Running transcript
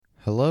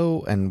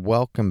Hello and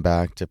welcome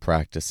back to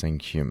Practicing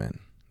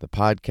Human, the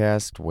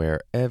podcast where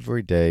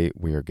every day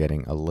we are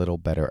getting a little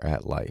better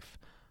at life.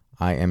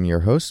 I am your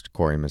host,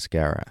 Corey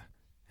Mascara,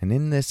 and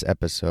in this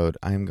episode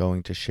I am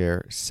going to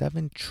share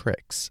 7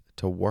 tricks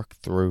to work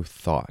through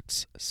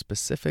thoughts,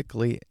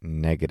 specifically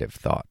negative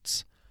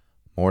thoughts.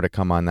 More to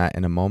come on that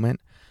in a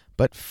moment,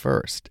 but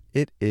first,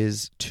 it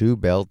is Two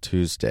Bell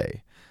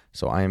Tuesday,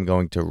 so I am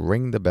going to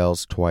ring the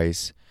bells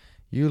twice.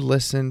 You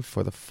listen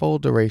for the full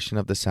duration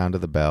of the sound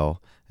of the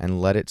bell and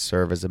let it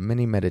serve as a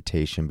mini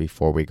meditation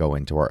before we go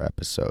into our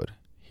episode.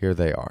 Here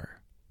they are.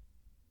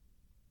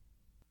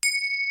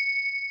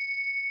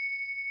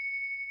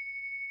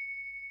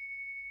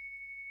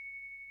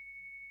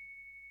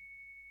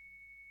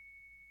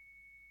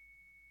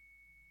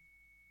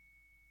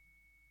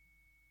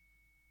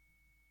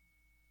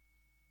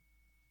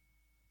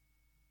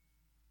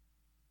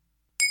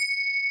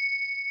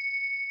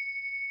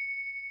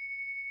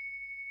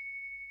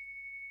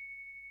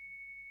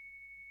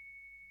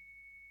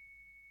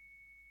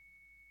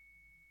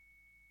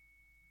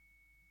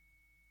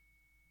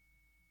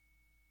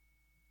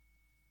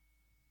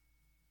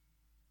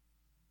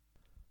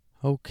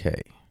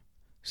 Okay,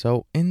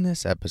 so in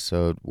this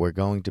episode, we're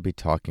going to be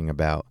talking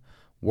about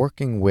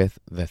working with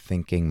the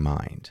thinking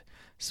mind,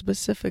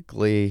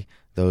 specifically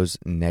those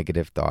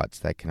negative thoughts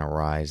that can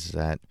arise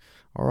that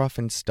are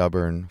often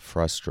stubborn,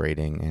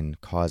 frustrating,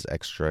 and cause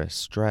extra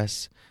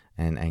stress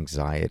and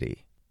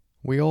anxiety.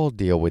 We all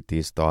deal with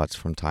these thoughts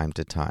from time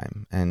to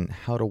time, and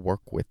how to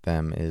work with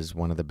them is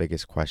one of the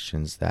biggest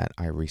questions that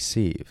I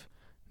receive.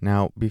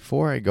 Now,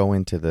 before I go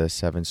into the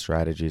 7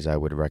 strategies I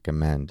would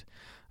recommend,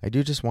 I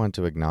do just want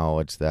to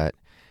acknowledge that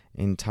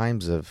in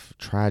times of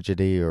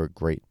tragedy or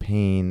great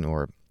pain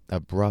or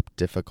abrupt,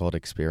 difficult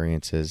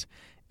experiences,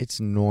 it's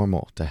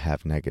normal to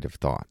have negative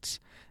thoughts.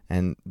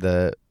 And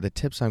the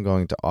tips I'm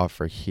going to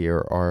offer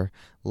here are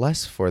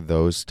less for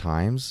those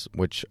times,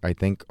 which I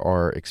think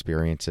are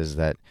experiences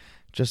that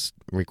just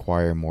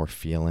require more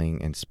feeling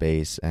and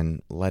space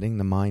and letting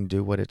the mind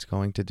do what it's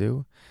going to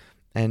do,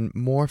 and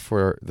more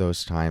for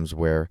those times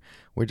where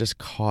we're just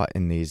caught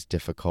in these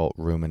difficult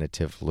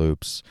ruminative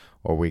loops,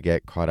 or we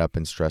get caught up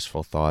in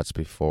stressful thoughts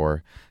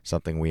before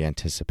something we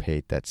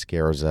anticipate that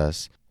scares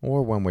us,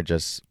 or when we're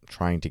just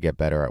trying to get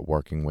better at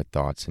working with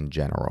thoughts in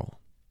general.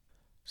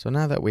 So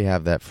now that we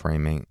have that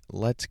framing,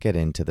 let's get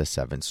into the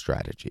 7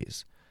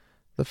 strategies.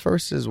 The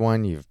first is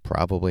one you've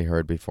probably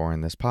heard before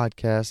in this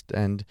podcast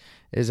and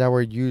is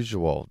our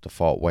usual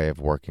default way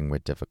of working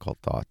with difficult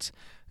thoughts.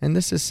 And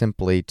this is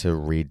simply to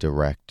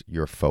redirect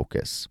your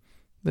focus.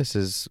 This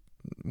is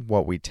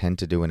what we tend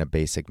to do in a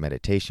basic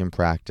meditation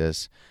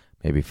practice.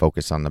 Maybe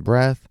focus on the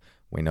breath,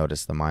 we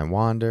notice the mind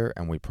wander,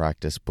 and we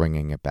practice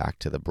bringing it back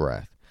to the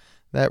breath.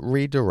 That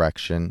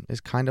redirection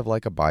is kind of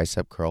like a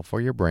bicep curl for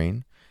your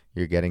brain.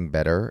 You're getting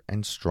better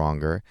and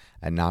stronger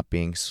at not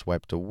being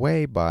swept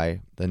away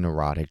by the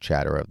neurotic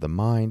chatter of the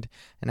mind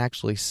and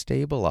actually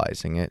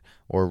stabilizing it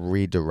or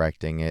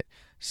redirecting it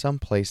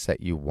someplace that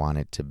you want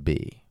it to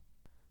be.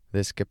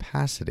 This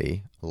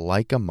capacity,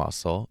 like a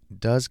muscle,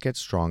 does get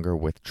stronger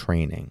with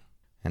training,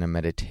 and a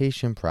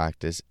meditation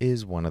practice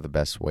is one of the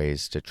best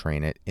ways to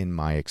train it in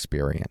my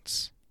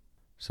experience.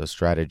 So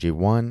strategy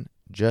 1,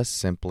 just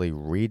simply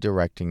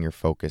redirecting your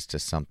focus to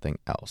something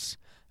else,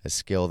 a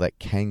skill that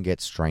can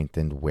get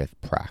strengthened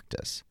with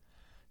practice.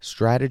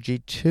 Strategy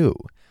 2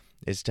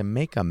 is to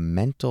make a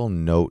mental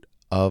note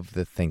of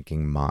the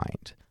thinking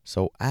mind.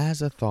 So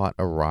as a thought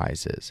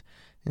arises,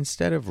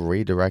 instead of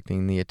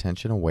redirecting the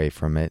attention away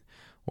from it,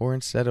 or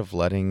instead of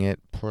letting it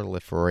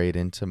proliferate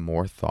into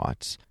more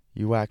thoughts,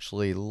 you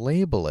actually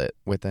label it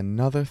with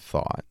another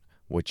thought,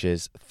 which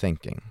is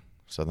thinking.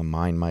 So the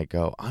mind might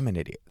go, I'm an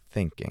idiot,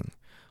 thinking.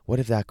 What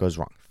if that goes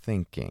wrong?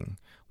 Thinking.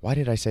 Why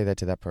did I say that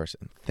to that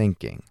person?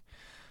 Thinking.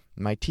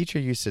 My teacher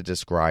used to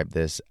describe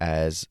this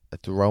as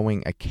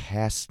throwing a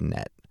cast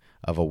net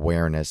of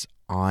awareness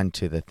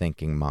onto the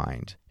thinking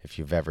mind. If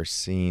you've ever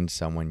seen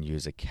someone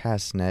use a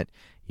cast net,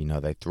 you know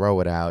they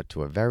throw it out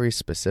to a very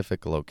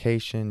specific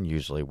location,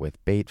 usually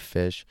with bait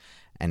fish,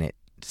 and it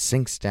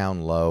sinks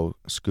down low,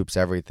 scoops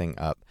everything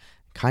up,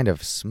 kind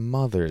of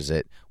smothers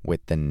it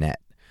with the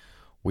net.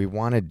 We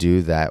want to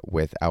do that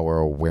with our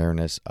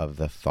awareness of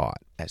the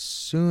thought. As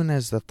soon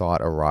as the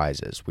thought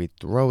arises, we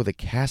throw the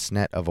cast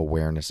net of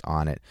awareness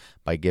on it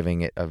by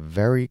giving it a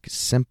very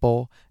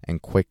simple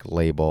and quick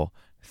label,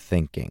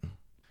 thinking.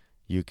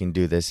 You can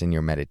do this in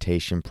your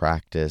meditation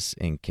practice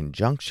in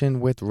conjunction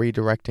with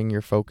redirecting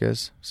your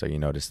focus. So you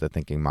notice the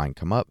thinking mind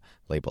come up,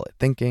 label it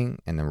thinking,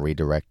 and then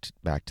redirect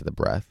back to the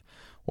breath.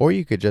 Or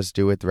you could just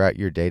do it throughout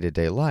your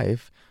day-to-day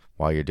life,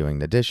 while you're doing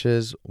the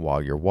dishes,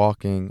 while you're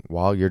walking,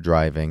 while you're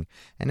driving,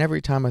 and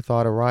every time a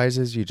thought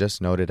arises, you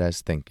just note it as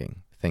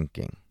thinking.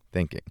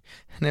 And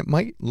it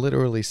might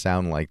literally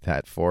sound like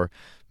that for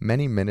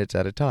many minutes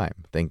at a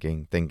time.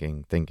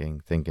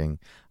 Thinking.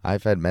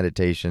 I've had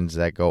meditations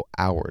that go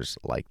hours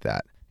like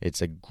that.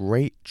 It's a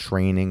great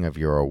training of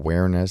your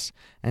awareness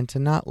and to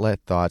not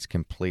let thoughts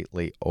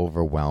completely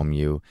overwhelm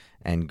you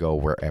and go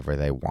wherever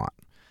they want.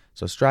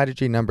 So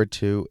strategy number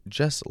 2,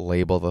 just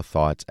label the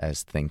thoughts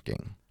as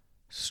thinking.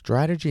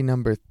 Strategy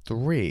number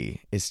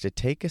 3 is to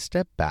take a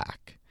step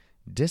back,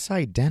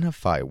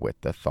 disidentify with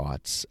the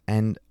thoughts,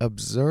 and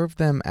observe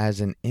them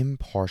as an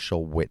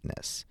impartial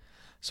witness.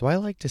 So I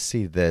like to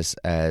see this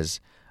as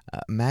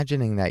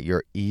imagining that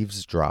you're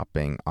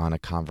eavesdropping on a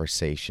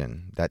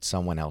conversation that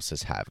someone else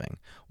is having,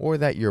 or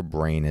that your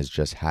brain is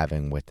just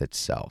having with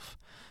itself.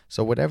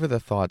 So whatever the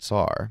thoughts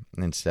are,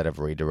 instead of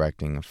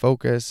redirecting the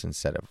focus,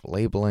 instead of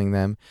labeling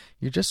them,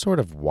 you're just sort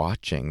of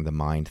watching the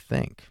mind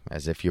think,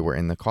 as if you were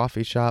in the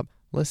coffee shop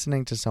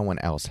listening to someone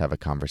else have a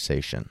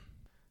conversation.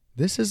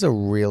 This is a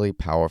really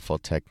powerful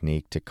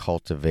technique to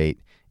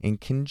cultivate in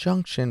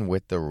conjunction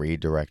with the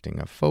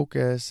redirecting of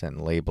focus and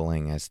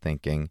labeling as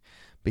thinking,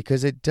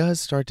 because it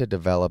does start to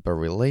develop a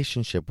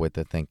relationship with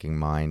the thinking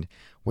mind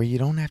where you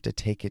don't have to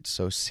take it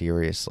so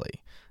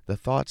seriously. The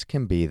thoughts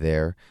can be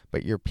there,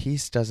 but your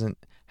peace doesn't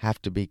have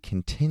to be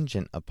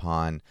contingent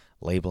upon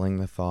labeling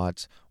the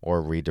thoughts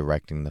or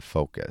redirecting the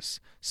focus.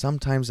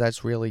 Sometimes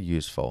that's really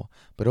useful,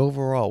 but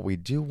overall we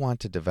do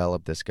want to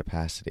develop this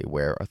capacity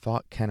where a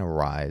thought can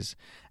arise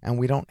and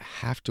we don't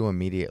have to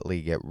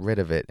immediately get rid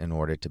of it in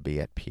order to be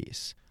at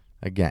peace.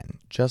 Again,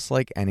 just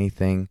like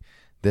anything,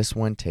 this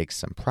one takes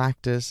some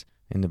practice.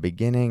 In the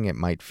beginning, it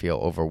might feel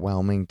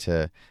overwhelming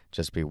to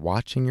just be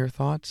watching your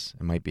thoughts.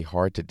 It might be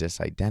hard to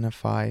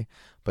disidentify,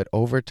 but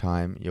over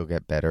time, you'll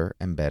get better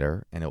and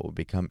better, and it will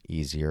become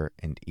easier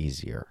and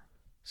easier.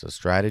 So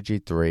strategy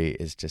 3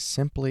 is to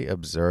simply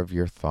observe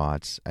your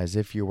thoughts as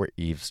if you were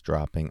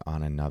eavesdropping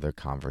on another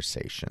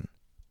conversation.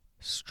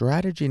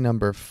 Strategy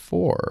number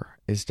 4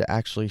 is to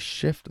actually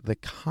shift the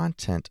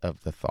content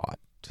of the thought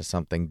to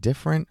something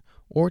different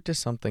or to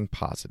something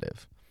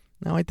positive.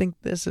 Now, I think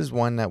this is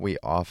one that we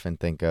often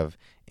think of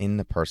in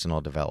the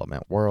personal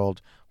development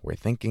world. We're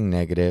thinking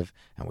negative,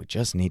 and we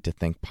just need to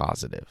think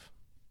positive.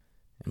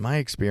 In my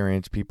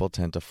experience, people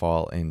tend to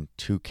fall in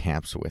 2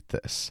 camps with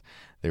this.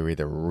 They're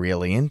either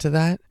really into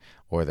that,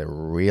 or they're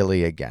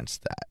really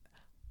against that.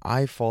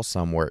 I fall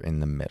somewhere in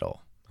the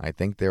middle. I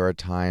think there are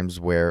times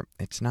where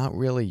it's not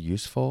really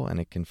useful, and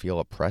it can feel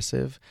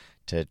oppressive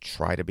to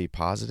try to be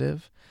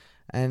positive.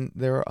 And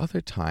there are other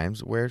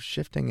times where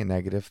shifting a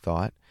negative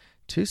thought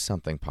to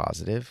something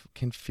positive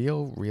can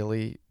feel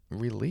really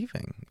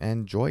relieving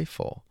and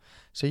joyful.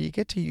 So you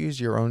get to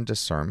use your own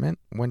discernment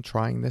when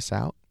trying this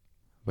out.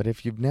 But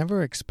if you've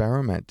never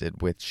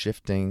experimented with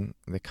shifting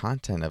the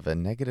content of a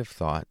negative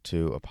thought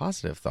to a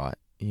positive thought,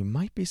 you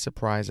might be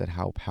surprised at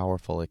how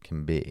powerful it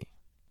can be.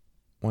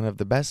 One of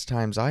the best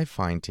times I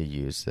find to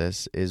use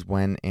this is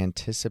when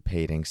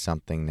anticipating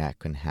something that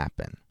can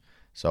happen.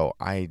 So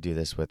I do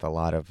this with a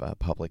lot of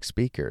public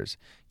speakers.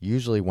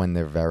 Usually when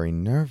they're very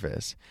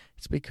nervous,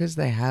 it's because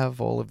they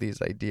have all of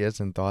these ideas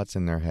and thoughts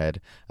in their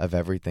head of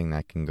everything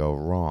that can go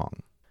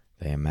wrong.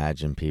 They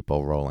imagine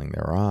people rolling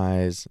their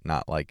eyes,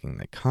 not liking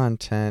the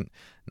content,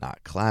 not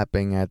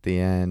clapping at the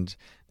end.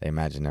 They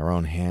imagine their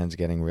own hands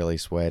getting really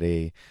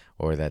sweaty,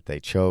 or that they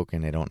choke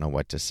and they don't know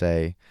what to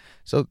say.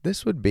 So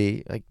this would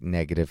be like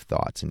negative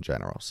thoughts in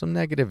general. Some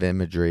negative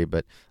imagery,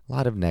 but a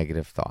lot of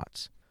negative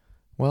thoughts.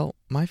 Well,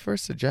 my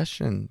first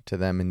suggestion to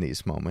them in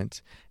these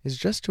moments is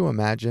just to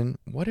imagine,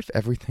 what if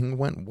everything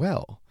went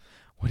well?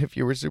 What if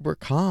you were super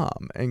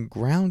calm and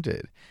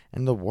grounded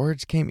and the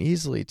words came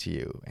easily to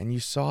you and you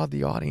saw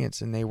the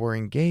audience and they were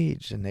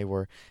engaged and they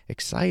were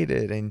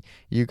excited and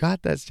you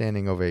got that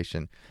standing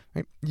ovation,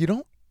 right? You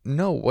don't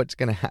know what's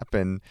going to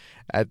happen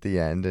at the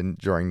end and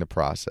during the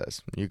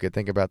process. You could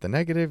think about the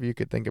negative, you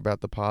could think about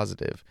the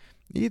positive.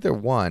 Either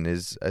one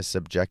is a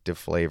subjective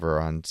flavor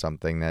on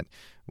something that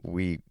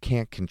we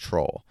can't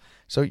control.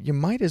 So you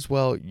might as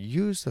well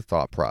use the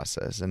thought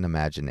process and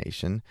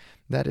imagination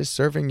that is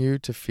serving you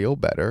to feel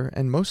better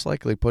and most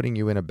likely putting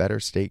you in a better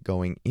state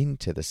going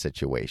into the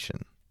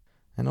situation.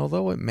 And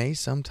although it may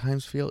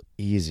sometimes feel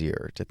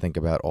easier to think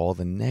about all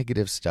the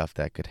negative stuff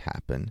that could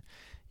happen,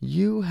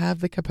 you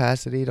have the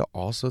capacity to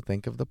also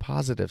think of the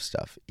positive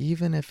stuff,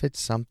 even if it's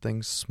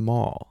something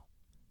small.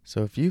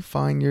 So if you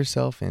find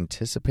yourself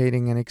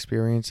anticipating an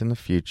experience in the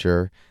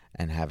future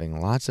and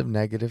having lots of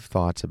negative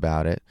thoughts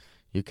about it,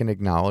 you can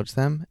acknowledge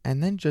them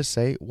and then just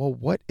say, well,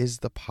 what is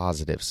the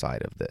positive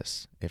side of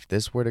this? If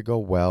this were to go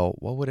well,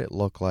 what would it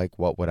look like?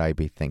 What would I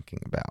be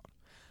thinking about?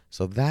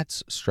 So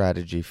that's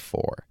strategy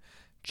 4,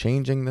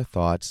 changing the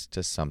thoughts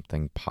to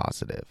something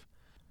positive.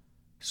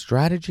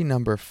 Strategy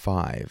number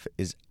 5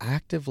 is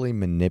actively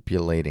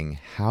manipulating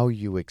how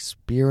you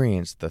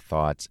experience the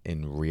thoughts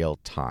in real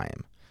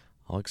time.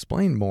 I'll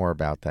explain more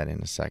about that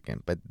in a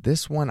second, but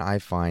this one I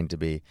find to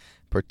be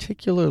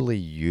particularly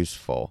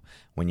useful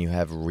when you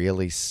have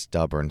really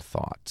stubborn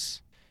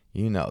thoughts.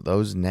 You know,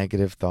 those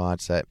negative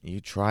thoughts that you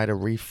try to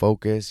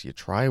refocus, you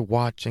try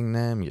watching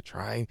them, you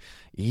try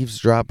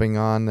eavesdropping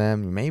on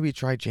them, you maybe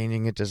try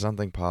changing it to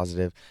something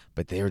positive,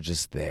 but they're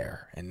just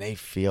there and they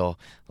feel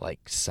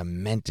like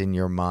cement in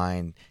your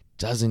mind.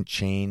 Doesn't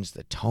change,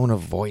 the tone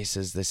of voice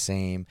is the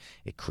same,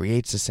 it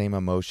creates the same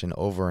emotion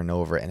over and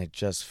over, and it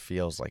just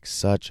feels like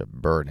such a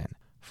burden.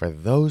 For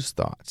those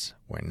thoughts,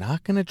 we're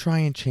not going to try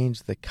and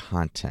change the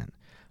content,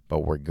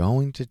 but we're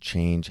going to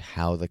change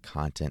how the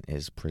content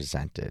is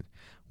presented.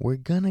 We're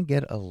going to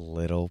get a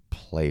little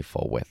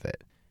playful with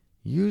it.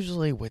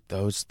 Usually with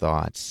those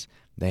thoughts,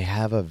 they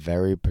have a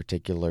very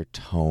particular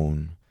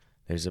tone.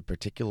 There's a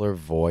particular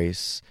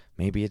voice.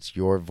 Maybe it's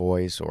your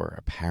voice or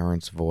a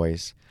parent's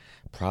voice.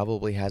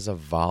 Probably has a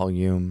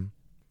volume.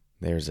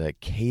 There's a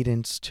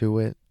cadence to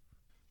it.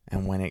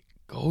 And when it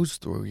goes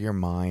through your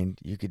mind,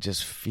 you could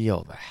just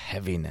feel the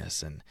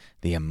heaviness and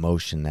the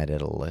emotion that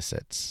it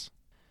elicits.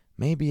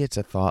 Maybe it's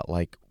a thought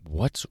like,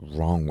 what's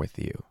wrong with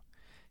you?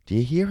 Do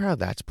you hear how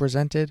that's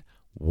presented?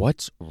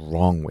 What's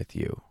wrong with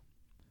you?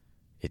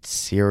 It's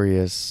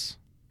serious,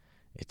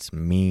 it's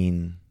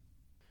mean,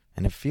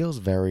 and it feels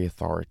very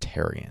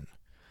authoritarian.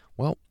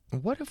 Well,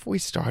 what if we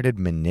started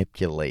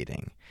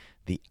manipulating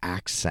the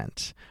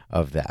accent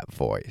of that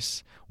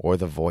voice, or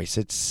the voice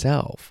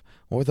itself,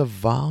 or the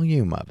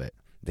volume of it,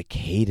 the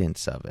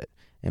cadence of it?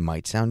 It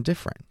might sound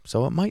different.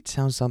 So it might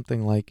sound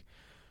something like,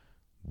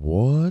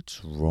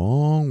 what's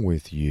wrong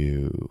with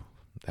you?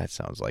 That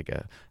sounds like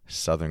a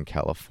Southern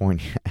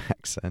California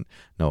accent.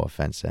 No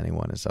offense to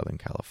anyone in Southern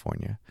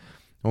California.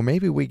 Or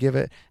maybe we give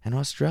it an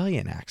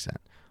Australian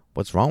accent.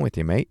 What's wrong with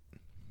you, mate?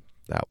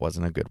 That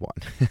wasn't a good one.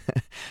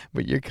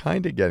 But you're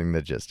kind of getting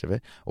the gist of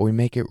it. Or we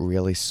make it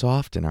really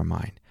soft in our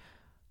mind.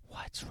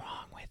 What's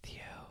wrong with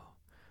you?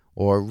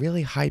 Or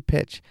really high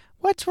pitch.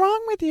 What's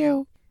wrong with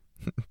you?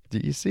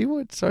 Do you see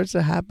what starts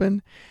to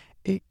happen?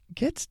 It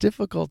gets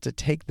difficult to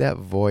take that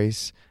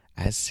voice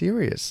as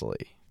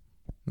seriously.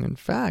 In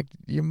fact,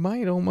 you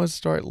might almost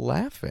start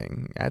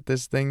laughing at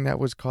this thing that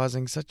was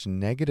causing such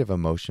negative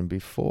emotion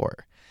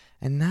before.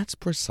 And that's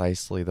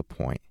precisely the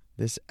point.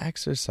 This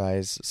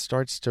exercise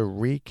starts to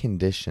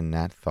recondition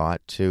that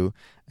thought to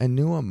a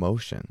new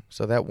emotion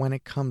so that when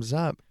it comes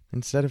up,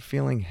 instead of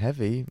feeling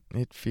heavy,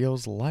 it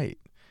feels light.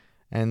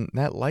 And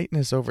that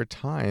lightness over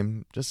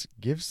time just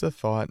gives the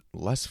thought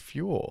less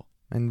fuel.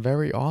 And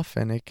very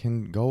often it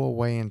can go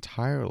away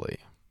entirely.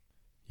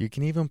 You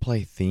can even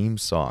play theme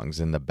songs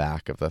in the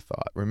back of the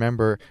thought.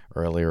 Remember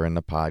earlier in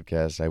the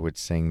podcast, I would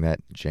sing that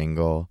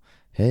jingle,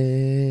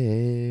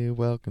 hey,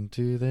 welcome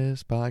to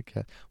this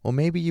podcast. Well,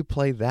 maybe you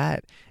play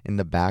that in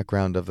the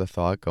background of the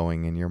thought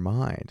going in your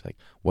mind. Like,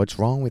 what's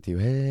wrong with you?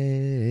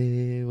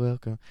 Hey,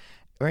 welcome.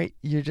 Right?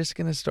 You're just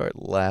going to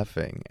start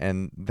laughing.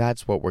 And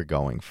that's what we're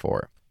going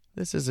for.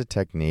 This is a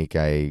technique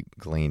I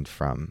gleaned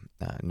from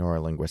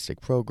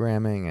neurolinguistic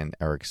programming and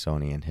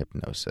Ericksonian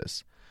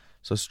hypnosis.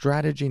 So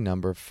strategy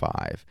number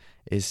 5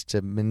 is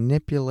to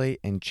manipulate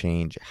and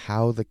change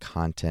how the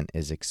content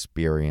is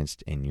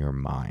experienced in your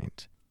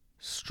mind.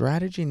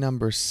 Strategy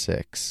number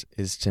 6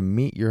 is to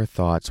meet your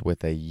thoughts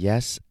with a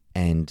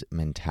yes-and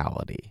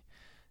mentality.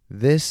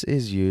 This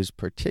is used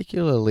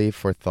particularly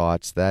for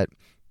thoughts that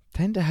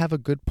tend to have a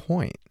good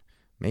point.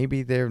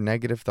 Maybe they're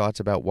negative thoughts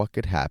about what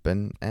could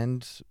happen,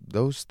 and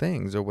those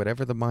things, or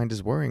whatever the mind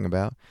is worrying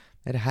about,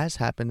 it has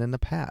happened in the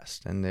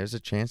past, and there's a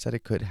chance that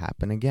it could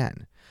happen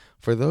again.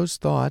 For those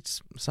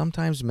thoughts,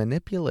 sometimes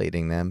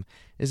manipulating them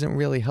isn't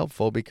really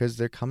helpful because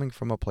they're coming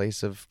from a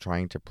place of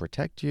trying to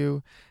protect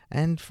you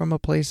and from a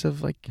place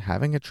of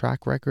having a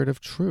track record of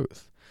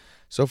truth.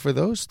 So for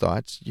those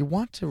thoughts, you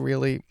want to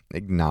really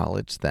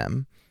acknowledge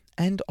them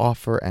and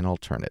offer an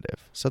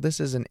alternative. So this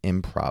is an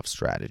improv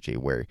strategy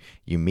where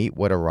you meet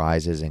what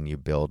arises and you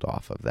build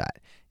off of that.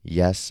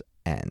 Yes,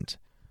 and.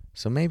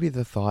 So maybe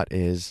the thought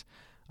is,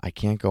 I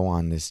can't go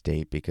on this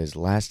date because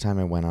last time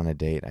I went on a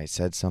date, I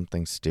said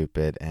something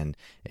stupid and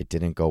it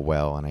didn't go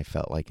well and I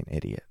felt like an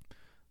idiot.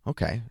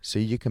 Okay, so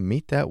you can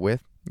meet that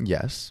with,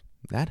 yes,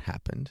 that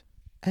happened.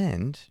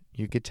 And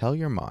you could tell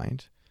your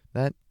mind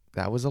that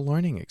that was a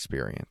learning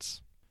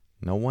experience.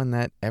 No one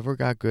that ever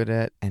got good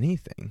at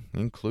anything,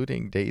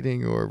 including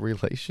dating or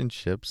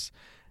relationships,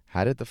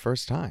 had it the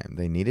first time.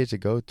 They needed to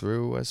go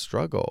through a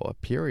struggle, a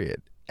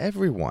period.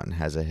 Everyone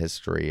has a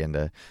history and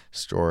a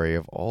story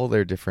of all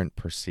their different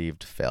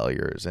perceived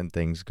failures and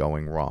things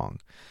going wrong.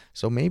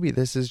 So maybe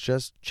this is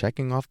just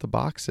checking off the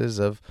boxes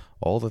of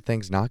all the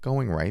things not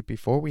going right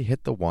before we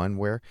hit the one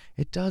where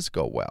it does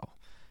go well.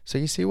 So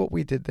you see what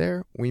we did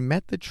there? We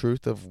met the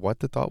truth of what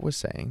the thought was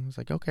saying. It's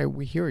like, okay,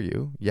 we hear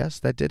you. Yes,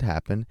 that did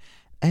happen.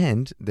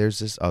 And there's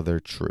this other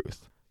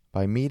truth.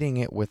 By meeting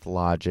it with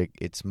logic,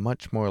 it's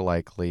much more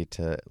likely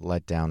to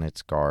let down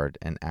its guard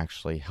and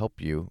actually help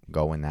you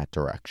go in that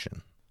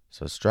direction.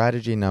 So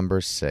strategy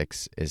number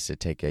 6 is to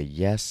take a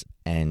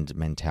yes-and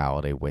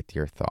mentality with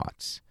your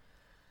thoughts.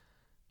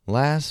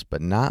 Last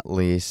but not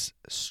least,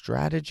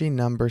 strategy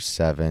number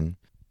 7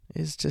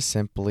 is to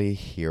simply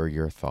hear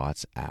your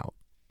thoughts out.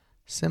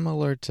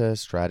 Similar to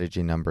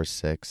strategy number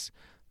 6,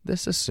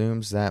 this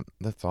assumes that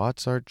the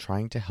thoughts are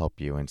trying to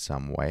help you in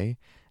some way,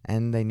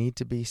 and they need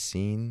to be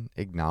seen,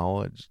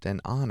 acknowledged,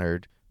 and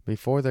honored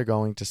before they're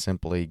going to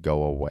simply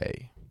go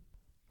away.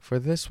 For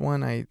this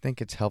one, I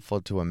think it's helpful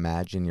to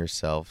imagine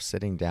yourself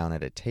sitting down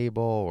at a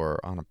table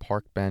or on a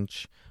park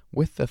bench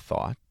with the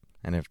thought,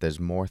 and if there's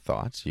more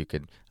thoughts, you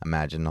could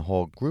imagine a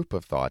whole group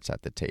of thoughts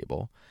at the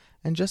table,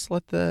 and just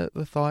let the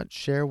thought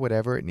share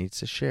whatever it needs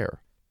to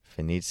share. If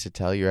it needs to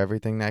tell you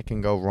everything that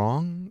can go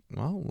wrong,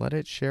 well, let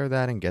it share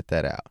that and get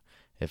that out.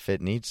 If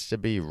it needs to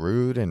be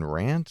rude and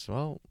rant,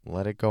 well,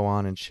 let it go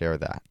on and share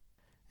that.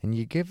 And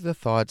you give the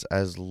thoughts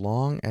as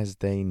long as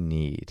they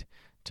need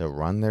to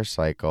run their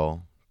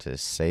cycle, to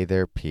say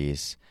their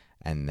piece,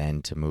 and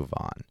then to move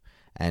on.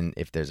 And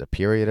if there's a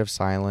period of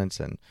silence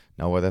and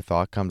no other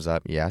thought comes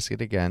up, you ask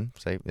it again.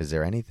 Say, is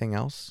there anything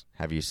else?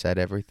 Have you said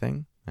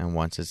everything? And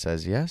once it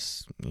says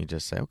yes, you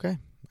just say, okay,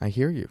 I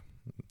hear you.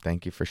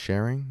 Thank you for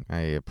sharing. I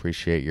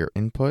appreciate your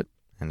input,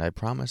 and I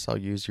promise I'll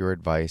use your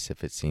advice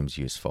if it seems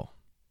useful.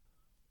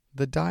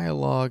 The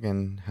dialogue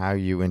and how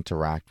you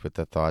interact with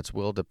the thoughts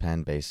will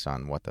depend based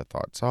on what the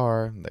thoughts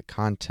are, the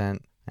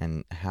content,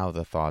 and how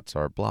the thoughts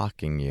are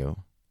blocking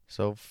you.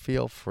 So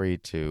feel free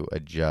to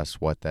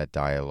adjust what that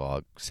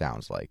dialogue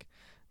sounds like.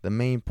 The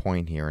main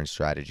point here in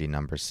strategy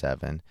number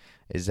 7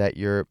 is that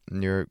you're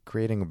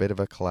creating a bit of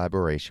a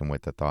collaboration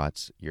with the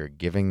thoughts. You're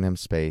giving them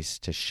space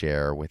to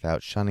share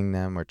without shunning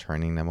them or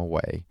turning them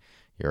away.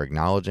 You're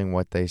acknowledging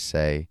what they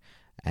say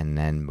and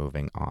then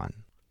moving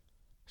on.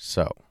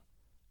 So,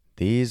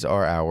 these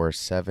are our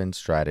 7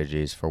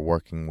 strategies for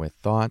working with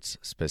thoughts,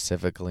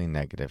 specifically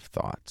negative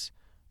thoughts.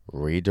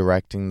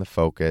 Redirecting the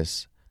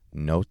focus,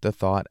 note the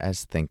thought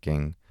as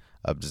thinking,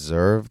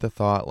 observe the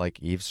thought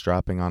like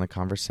eavesdropping on a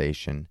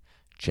conversation,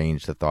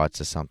 change the thoughts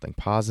to something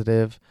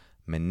positive,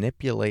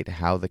 manipulate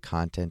how the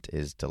content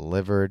is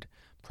delivered,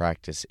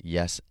 practice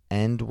yes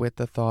and with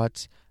the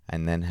thoughts,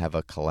 and then have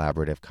a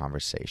collaborative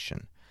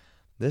conversation.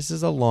 This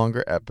is a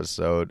longer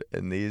episode,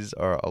 and these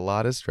are a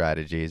lot of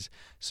strategies,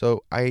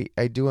 so I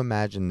do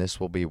imagine this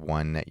will be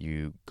one that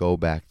you go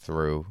back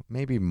through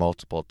maybe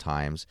multiple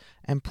times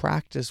and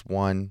practice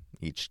one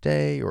each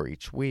day or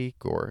each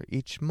week or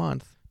each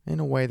month in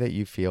a way that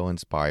you feel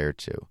inspired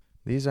to.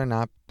 These are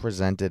not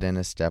presented in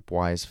a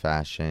stepwise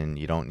fashion.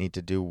 You don't need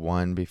to do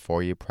one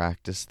before you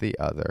practice the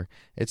other.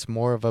 It's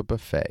more of a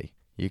buffet.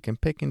 You can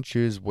pick and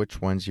choose which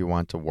ones you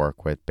want to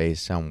work with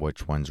based on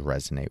which ones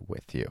resonate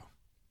with you.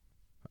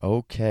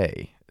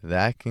 Okay,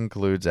 that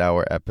concludes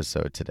our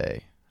episode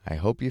today. I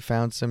hope you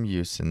found some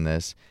use in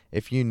this.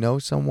 If you know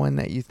someone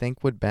that you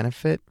think would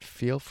benefit,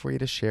 feel free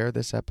to share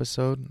this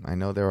episode. I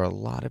know there are a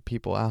lot of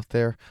people out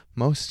there,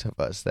 most of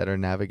us, that are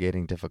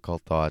navigating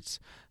difficult thoughts,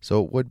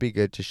 so it would be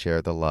good to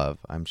share the love.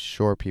 I'm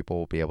sure people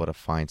will be able to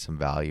find some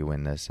value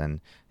in this,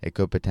 and it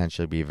could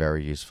potentially be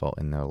very useful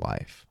in their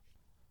life.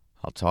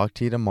 I'll talk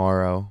to you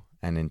tomorrow,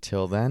 and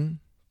until then,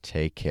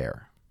 take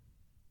care.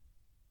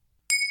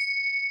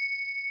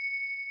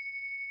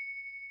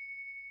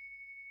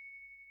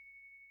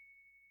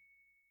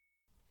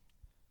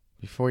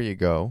 Before you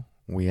go,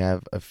 we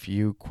have a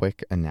few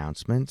quick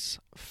announcements.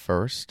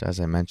 First, as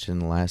I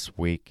mentioned last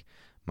week,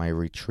 my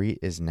retreat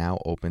is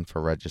now open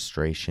for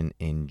registration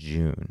in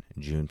June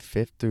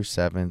 5th through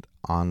 7th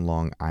on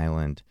Long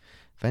Island.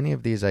 If any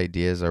of these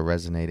ideas are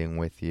resonating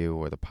with you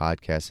or the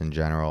podcast in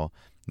general,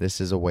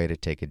 this is a way to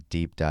take a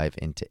deep dive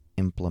into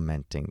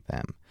implementing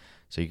them.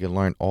 So you can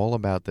learn all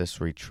about this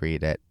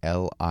retreat at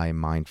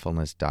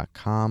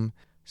limindfulness.com.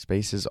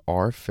 Spaces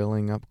are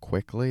filling up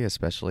quickly,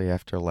 especially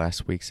after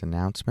last week's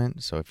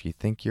announcement, so if you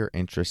think you're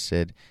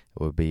interested,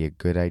 it would be a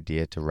good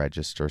idea to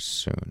register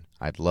soon.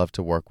 I'd love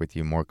to work with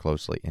you more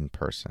closely in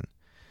person.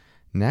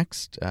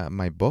 Next,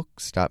 my book,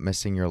 Stop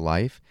Missing Your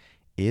Life,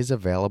 is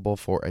available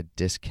for a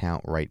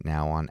discount right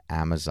now on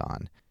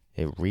Amazon.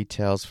 It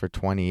retails for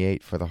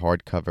 $28 for the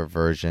hardcover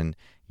version,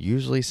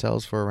 usually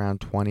sells for around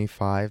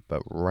 $25,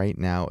 but right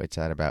now it's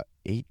at about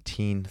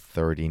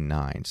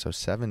 $18.39, so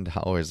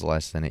 $7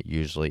 less than it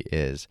usually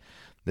is.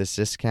 This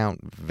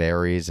discount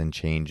varies and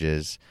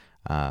changes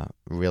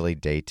really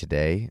day to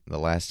day. The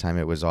last time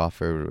it was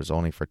offered, it was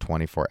only for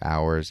 24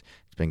 hours.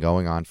 It's been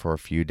going on for a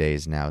few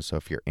days now, so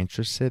if you're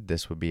interested,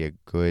 this would be a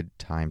good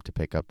time to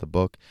pick up the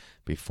book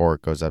before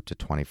it goes up to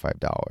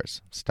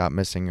 $25. Stop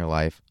Missing Your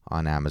Life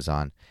on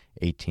Amazon,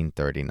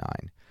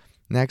 $18.39.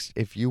 Next,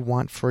 if you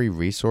want free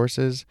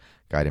resources,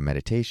 guided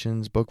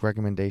meditations, book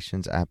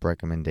recommendations, app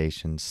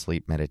recommendations,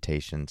 sleep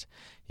meditations,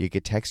 you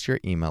could text your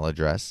email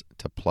address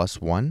to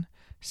 +1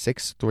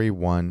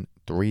 631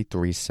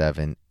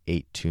 337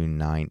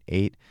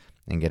 8298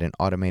 and get an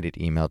automated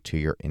email to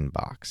your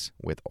inbox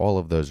with all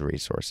of those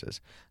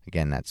resources.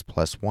 Again, that's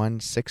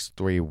 +1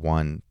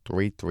 631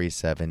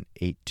 337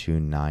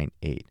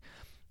 8298.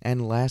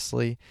 And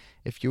lastly,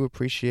 if you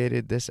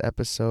appreciated this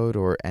episode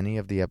or any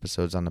of the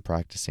episodes on the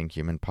Practicing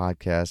Human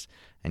podcast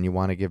and you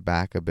want to give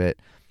back a bit,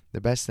 the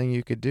best thing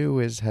you could do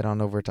is head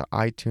on over to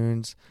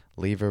iTunes,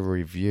 leave a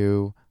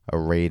review, a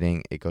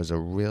rating. It goes a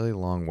really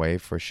long way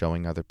for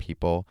showing other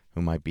people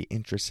who might be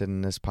interested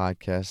in this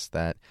podcast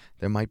that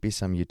there might be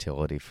some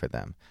utility for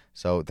them.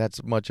 So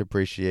that's much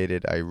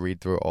appreciated. I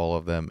read through all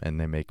of them and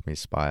they make me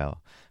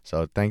smile.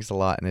 So thanks a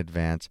lot in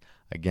advance.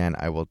 Again,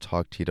 I will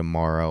talk to you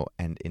tomorrow,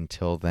 and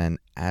until then,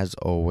 as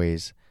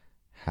always,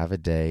 have a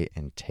day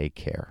and take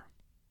care.